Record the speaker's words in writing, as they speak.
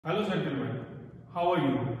Hello gentlemen, how are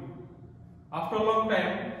you? After a long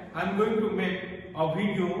time, I am going to make a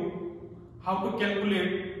video how to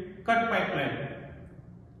calculate cut pipeline.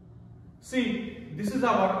 See, this is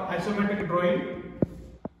our isometric drawing.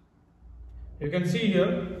 You can see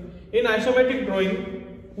here, in isometric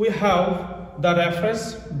drawing, we have the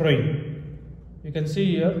reference drawing. You can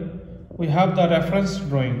see here, we have the reference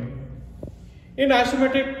drawing. In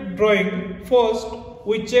isometric drawing, first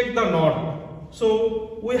we check the north.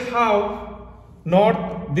 So we have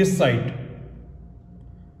north this side.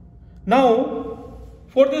 Now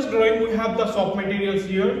for this drawing we have the soft materials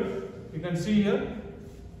here. You can see here,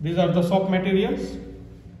 these are the soft materials,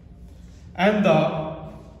 and the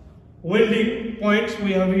welding points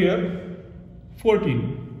we have here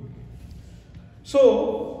 14.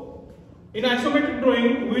 So in isometric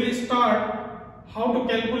drawing we will start how to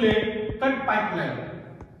calculate cut pipeline.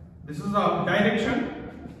 This is the direction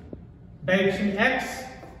X,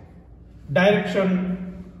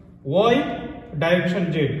 direction Y,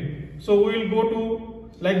 direction Z. So we will go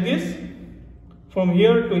to like this, from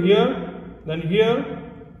here to here, then here,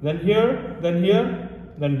 then here, then here,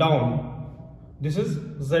 then down. This is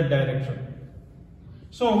Z direction.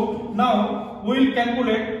 So now we will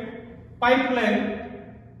calculate pipeline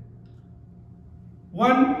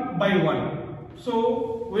one by one.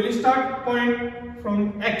 So we will start point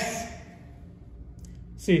from X.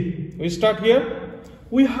 See, we start here.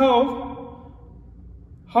 We have,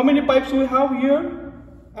 how many pipes we have here?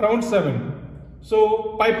 Around 7.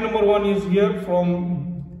 So pipe number 1 is here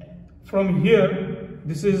from here.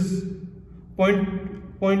 This is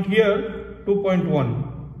point here to point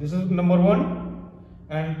 1. This is number 1,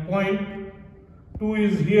 and point 2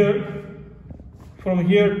 is here. From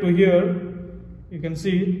here to here, you can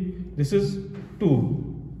see this is 2.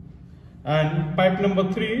 And pipe number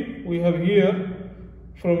 3 we have here.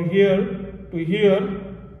 From here to here,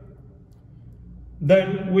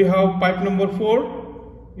 then we have pipe number 4.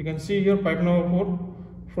 You can see here pipe number 4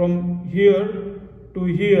 from here to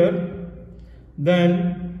here.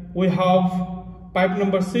 Then we have pipe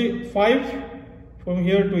number 5 from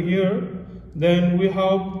here to here. Then we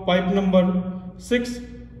have pipe number 6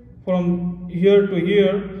 from here to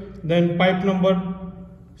here. Then pipe number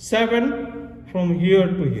 7 from here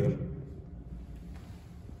to here.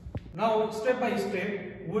 Now step by step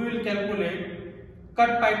we will calculate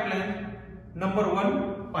cut pipeline number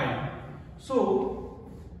 1 pipe. So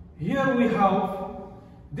here we have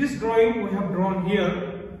this drawing we have drawn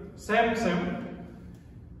here, same.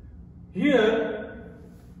 Here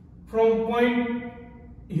from point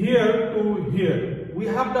here to here we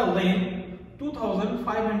have the length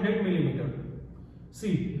 2500 millimeter.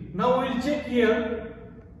 See, now we will check here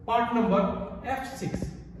part number F6.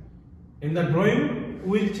 In the drawing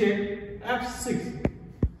we will check F6.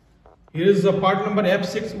 Here is the part number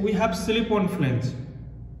F6. We have slip-on flange.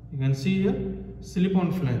 You can see here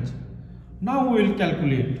slip-on flange. Now we will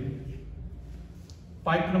calculate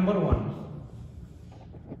pipe number 1.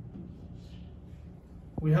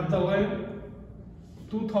 We have the length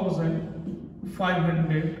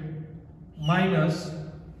 2500 minus.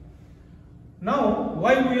 Now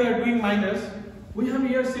why we are doing minus? We have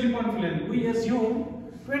here slip-on flange. We assume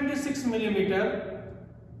 26 millimeter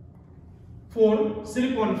for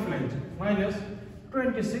slip-on flange minus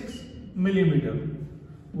 26 millimeter.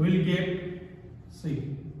 We will get,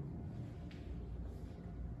 see,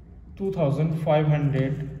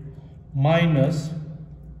 2500 minus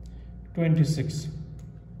 26.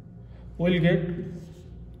 We will get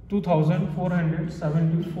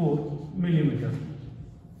 2474 millimeter.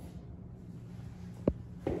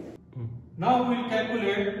 Now we will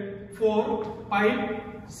calculate for pipe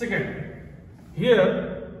second.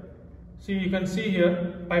 Here, see, you can see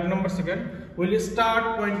here pipe number 2nd. We'll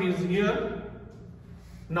start point is here.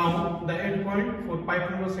 Now the end point for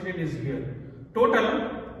pipe number 2nd is here.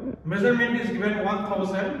 Total measurement is given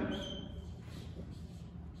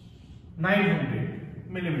 1900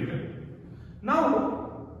 millimeter.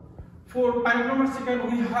 Now for pipe number 2nd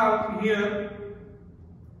we have here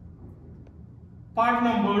part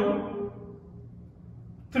number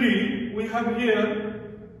 3. We have here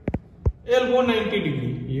elbow 90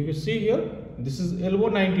 degree. You can see here, this is elbow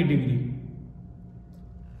 90 degree.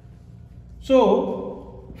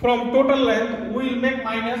 So from total length we will make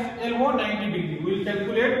minus elbow 90 degree. We will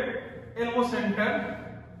calculate elbow center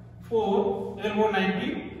for elbow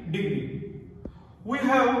 90 degree. We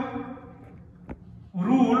have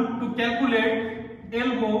rule to calculate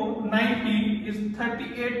elbow 90 is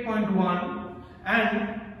 38.1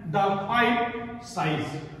 and the pipe size.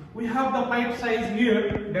 We have the pipe size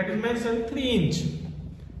here, that is mentioned 3 inch.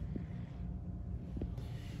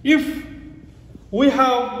 If we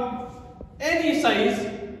have any size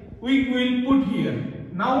we will put here.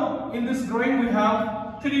 Now in this drawing we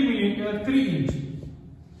have 3 inch.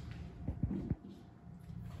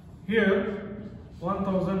 Here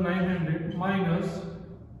 1900 minus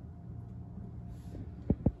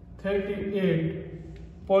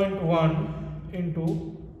 38.1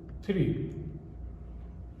 into 3.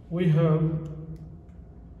 We have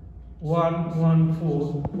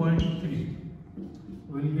 114.3.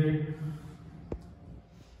 We'll get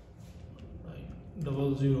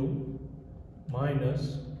 00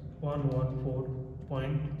 minus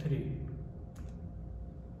 114.3.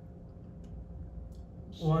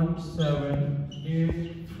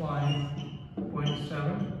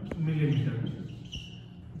 1785.7 millimeters.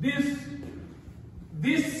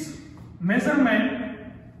 This measurement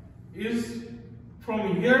is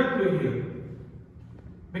from here to here,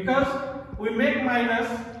 because we make minus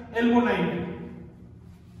elbow 90.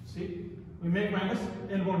 See, we make minus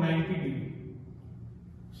elbow 90 degree.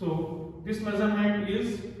 So this measurement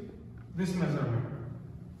is this measurement.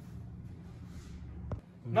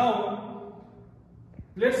 Now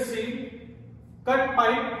let's see cut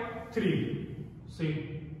pipe 3.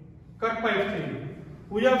 See, cut pipe 3.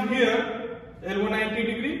 We have here elbow 90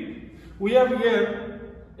 degree. We have here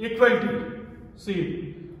equality.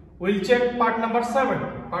 See, we'll check part number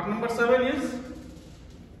 7. Part number 7 is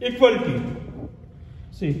equality.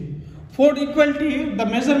 See, for equality, the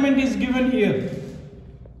measurement is given here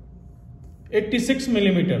 86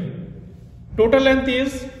 millimeter. Total length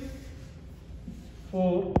is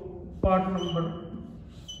for part number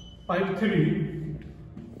pipe 3.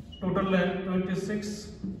 Total length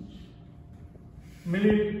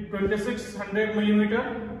 2600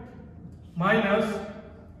 millimeter minus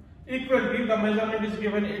equality, the measurement is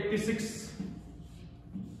given 86.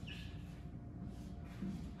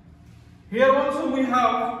 Here also we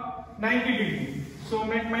have 90 degree. So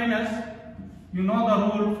make minus, you know the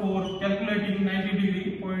rule for calculating 90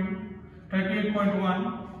 degree,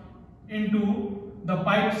 38.1 into the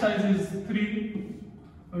pipe size is 3,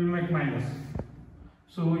 we will make minus.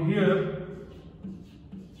 So here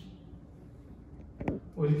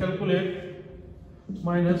we will calculate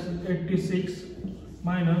minus 86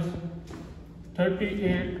 minus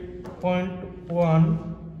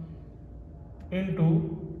 38.1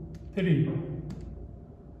 into 3,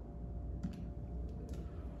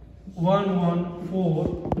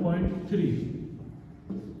 114.3.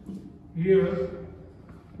 Here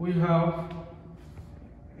we have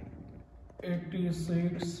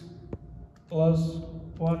 86 plus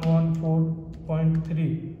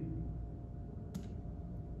 114.3.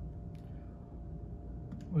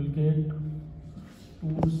 We'll get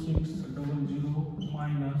 2600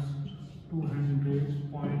 minus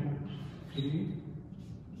 200.3.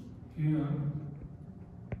 Here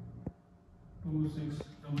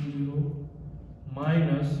 2600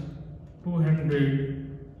 minus 200.3.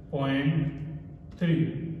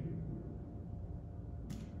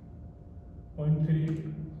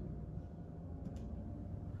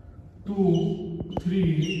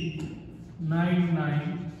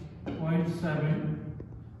 2399.7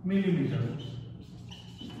 millimeters.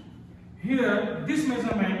 Here this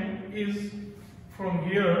measurement is from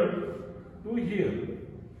here to here.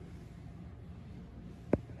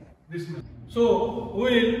 So we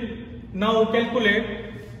will now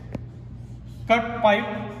calculate cut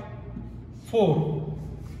pipe 4.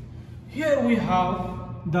 Here we have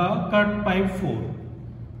the cut pipe 4.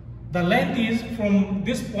 The length is from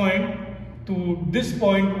this point to this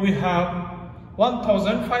point we have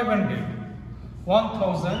 1500.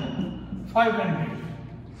 1500.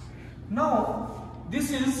 Now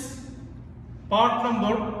this is part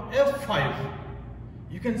number F5.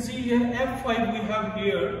 You can see here F5 we have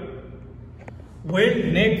here weld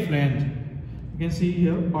neck flange. You can see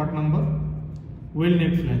here part number weld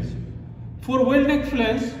neck flange. For weld neck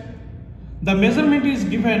flange, the measurement is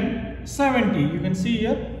given 70. You can see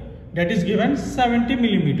here that is given 70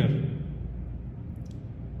 millimeter.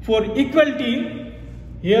 For equality,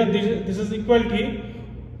 here this is equality,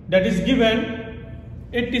 that is given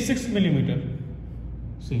 86 millimeter.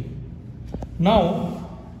 See.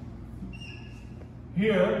 Now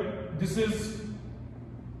here this is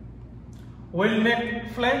weld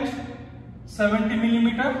neck flange 70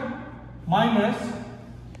 millimeter minus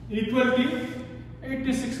equality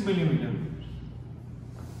 86 millimeter.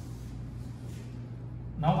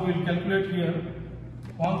 Now we will calculate here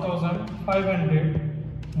 1500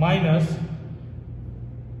 minus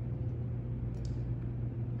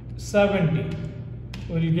 70.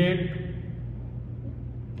 We will get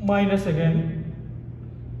minus again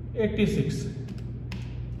 86.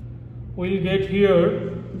 We will get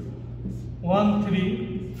here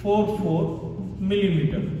 1344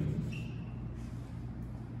 millimeter.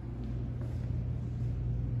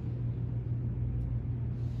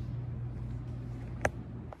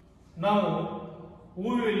 Now we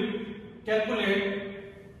will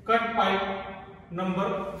calculate cut pipe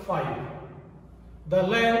number 5. The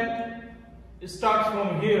length starts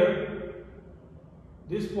from here,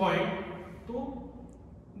 this point, to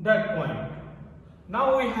that point.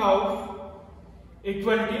 Now we have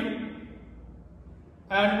equality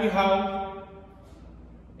and we have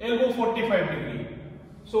elbow 45 degree.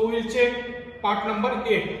 So we will check part number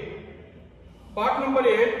 8. Part number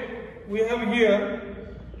 8, we have here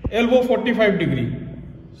elbow 45 degree.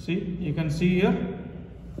 See, you can see here.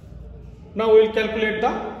 Now we will calculate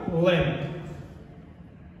the length.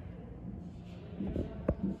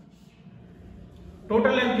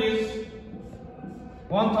 Total length is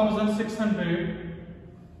 1600.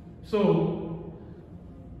 So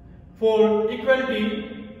for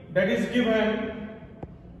equality, that is given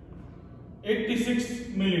 86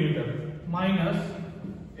 millimeter minus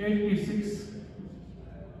 86.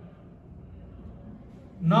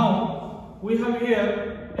 Now we have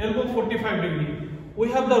here elbow 45 degree. We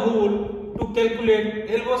have the rule to calculate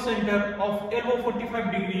elbow center of elbow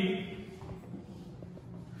 45 degree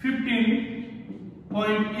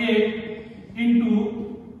 15.8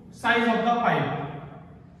 into size of the pipe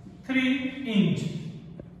 3 inch.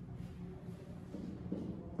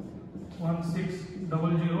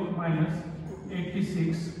 1600 minus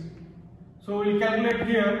 86. So we calculate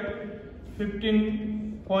here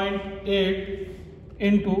 15.8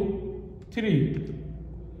 into 3.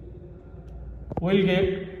 We'll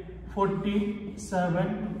get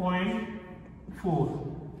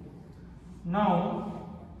 47.4. Now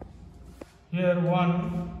here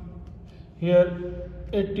 1, here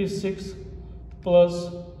 86 plus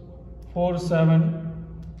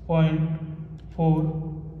 47.4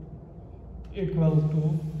 equal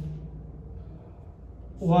to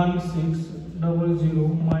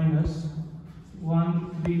 1600 minus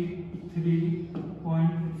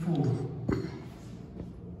 133.4.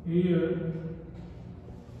 Here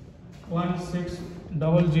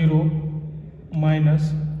 1600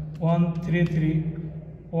 minus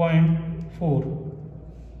 133.4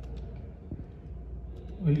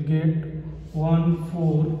 will get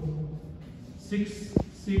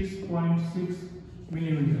 1466.6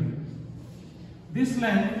 millimeter. This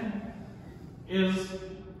length is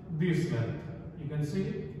this length. You can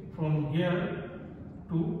see from here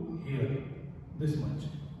to here, this much.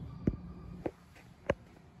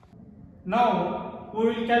 Now we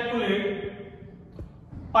will calculate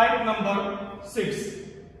pipe number 6.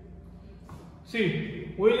 See,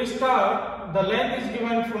 we will start, the length is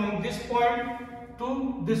given from this point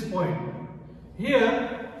to this point.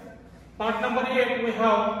 Here, part number 8, we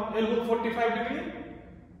have elbow 45 degree.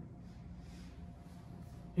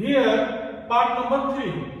 Here, part number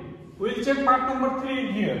 3. We will check part number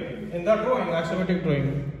 3 here in the drawing, isometric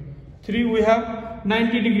drawing. 3, we have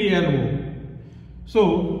 90 degree elbow.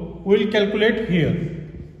 So we will calculate here.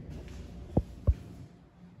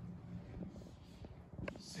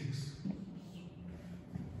 6.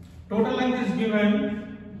 Total length is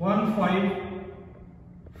given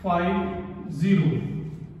 1550.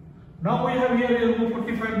 Now we have here elbow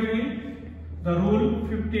 45 degree. The rule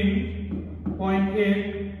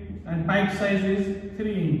 15.8 and pipe size is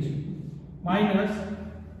 3 inch minus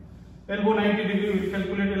elbow 90 degree. We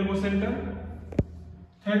calculate elbow center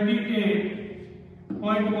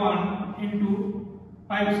 38.1 into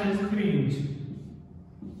pipe size 3 inch.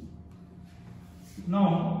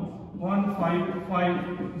 Now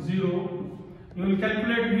 1550. You will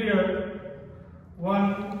calculate here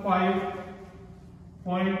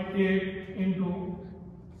 15.8 into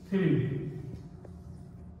 3.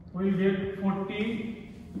 We will get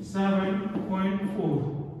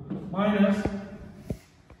 47.4 minus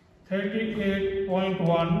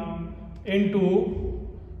 38.1 into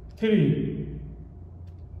 3.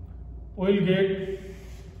 We will get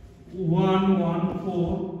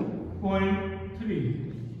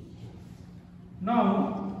 114.3.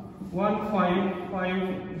 Now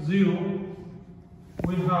 1550,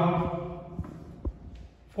 we have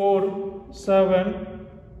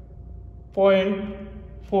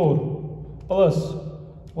 47.4 plus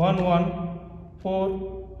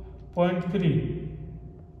 114.3.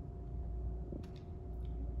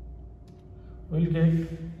 We'll get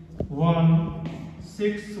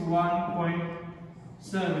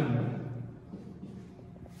 161.7.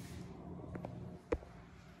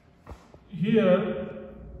 Here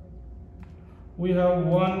we have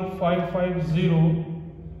 1550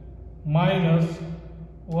 minus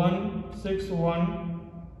 161.7.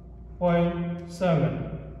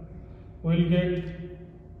 We'll get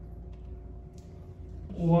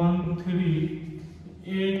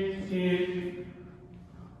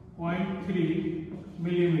 1388.3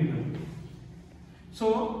 millimeter.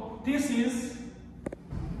 So this is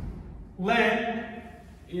length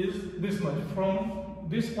is this much from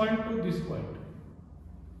this point to this point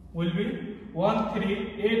will be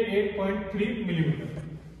 1388.3 millimeter.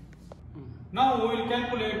 Now we will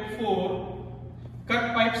calculate for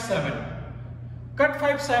cut pipe 7. Cut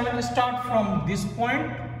pipe 7 start from this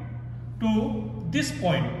point to this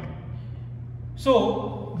point.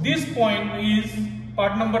 So this point is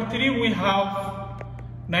part number 3, we have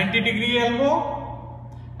 90-degree elbow,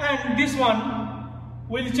 and this one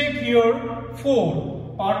we'll check here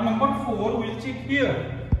 4. Part number 4 we'll check here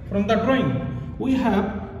from the drawing. We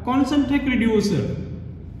have concentric reducer,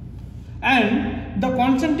 and the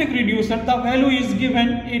concentric reducer, the value is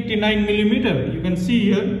given 89 millimeter. You can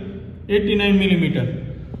see here 89 millimeter.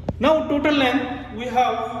 Now total length we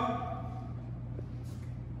have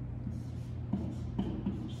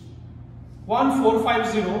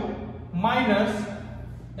 1450 minus,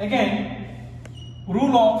 again,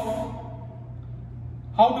 rule of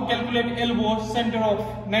how to calculate elbow center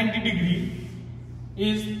of 90 degree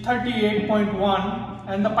is 38.1,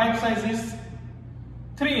 and the pipe size is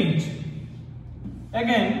 3 inch.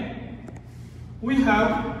 Again we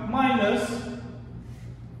have minus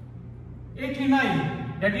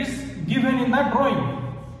 89, that is given in the drawing.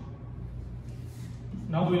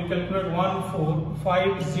 Now we will calculate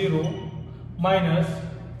 1450 minus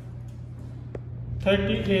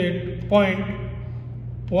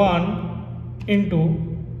 38.1 into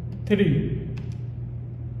 3.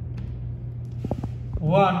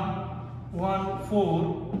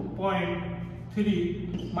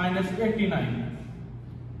 114.3 minus 89.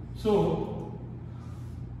 So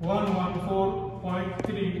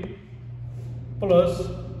 114.3 plus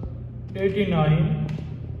 89,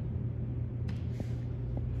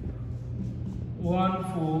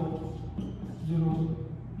 140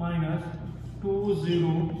 minus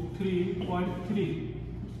 203.3.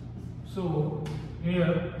 So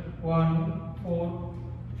here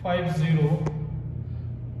 1450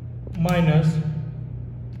 minus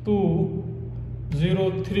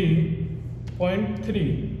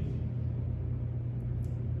 203.3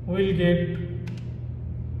 we'll get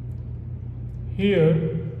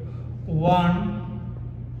here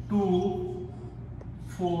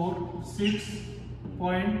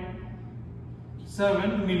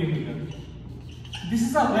 1246.7 millimeter. This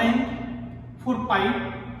is a length for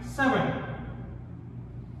pipe 7.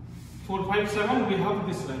 For pipe 7 we have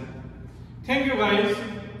this length. Thank you guys.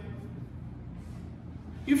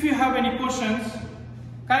 If you have any questions,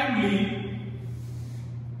 kindly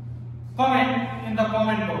comment in the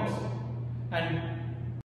comment box, and